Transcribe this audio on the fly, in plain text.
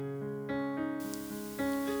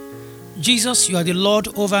Jesus, you are the Lord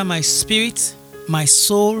over my spirit, my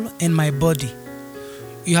soul, and my body.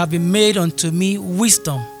 You have been made unto me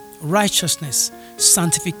wisdom, righteousness,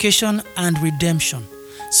 sanctification, and redemption,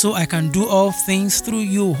 so I can do all things through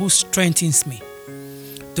you who strengthens me.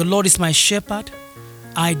 The Lord is my shepherd,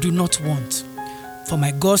 I do not want. For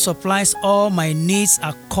my God supplies all my needs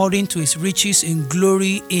according to his riches in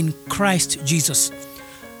glory in Christ Jesus.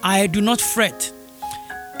 I do not fret,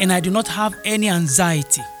 and I do not have any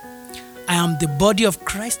anxiety. I am the body of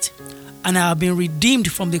Christ, and I have been redeemed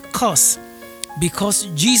from the curse, because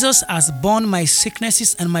Jesus has borne my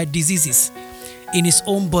sicknesses and my diseases in his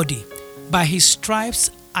own body. By his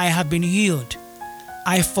stripes I have been healed.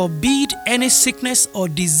 I forbid any sickness or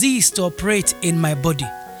disease to operate in my body.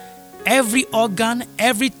 Every organ,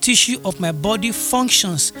 every tissue of my body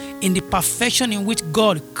functions in the perfection in which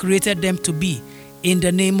God created them to be, in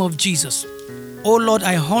the name of Jesus. O Lord,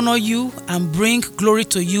 I honor you and bring glory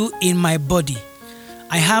to you in my body.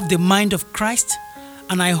 I have the mind of Christ,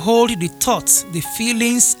 and I hold the thoughts, the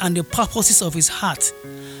feelings, and the purposes of his heart.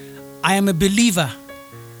 I am a believer,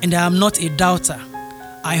 and I am not a doubter.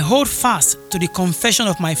 I hold fast to the confession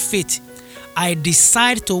of my faith. I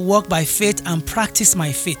decide to walk by faith and practice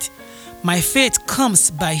my faith. My faith comes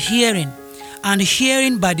by hearing, and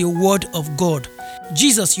hearing by the word of God.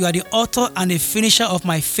 Jesus, you are the author and the finisher of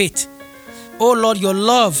my faith. O Lord, your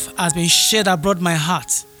love has been shed abroad my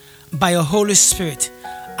heart by your Holy Spirit,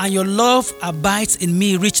 and your love abides in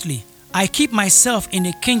me richly. I keep myself in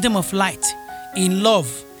the kingdom of light, in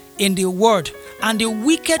love, in the word, and the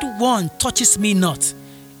wicked one touches me not.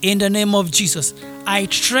 In the name of Jesus, I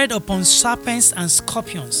tread upon serpents and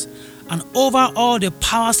scorpions, and over all the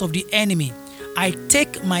powers of the enemy. I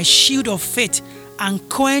take my shield of faith and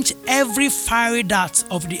quench every fiery dart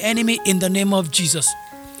of the enemy in the name of Jesus.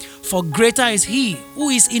 For greater is he who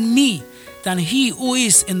is in me than he who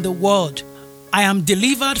is in the world. I am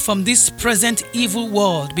delivered from this present evil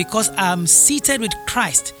world because I am seated with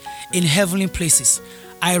Christ in heavenly places.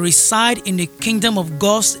 I reside in the kingdom of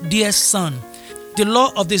God's dear Son. The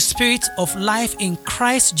law of the Spirit of life in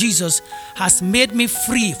Christ Jesus has made me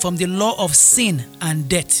free from the law of sin and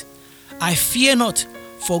death. I fear not,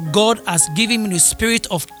 for God has given me the spirit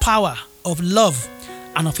of power, of love,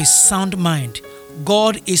 and of a sound mind.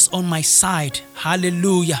 God is on my side.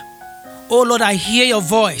 Hallelujah. Oh Lord, I hear your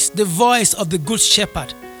voice, the voice of the good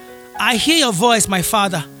shepherd. I hear your voice, my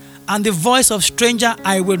Father, and the voice of stranger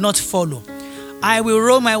I will not follow. I will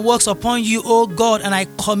roll my works upon you, O God, and I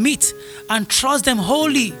commit and trust them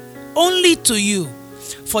wholly, only to you.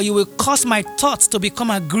 For you will cause my thoughts to become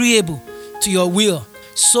agreeable to your will.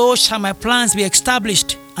 So shall my plans be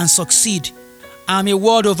established and succeed. I am a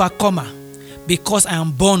world overcomer because I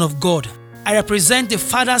am born of God. I represent the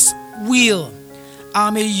Father's will. I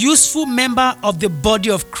am a useful member of the body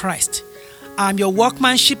of Christ. I am your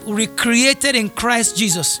workmanship recreated in Christ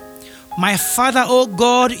Jesus. My Father, O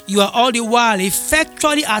God, you are all the while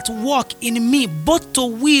effectually at work in me, both to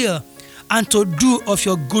will and to do of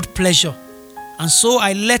your good pleasure. And so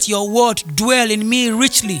I let your word dwell in me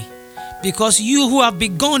richly, because you who have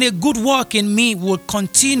begun a good work in me will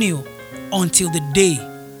continue until the day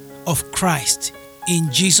of Christ.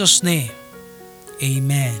 In Jesus' name,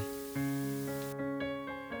 amen.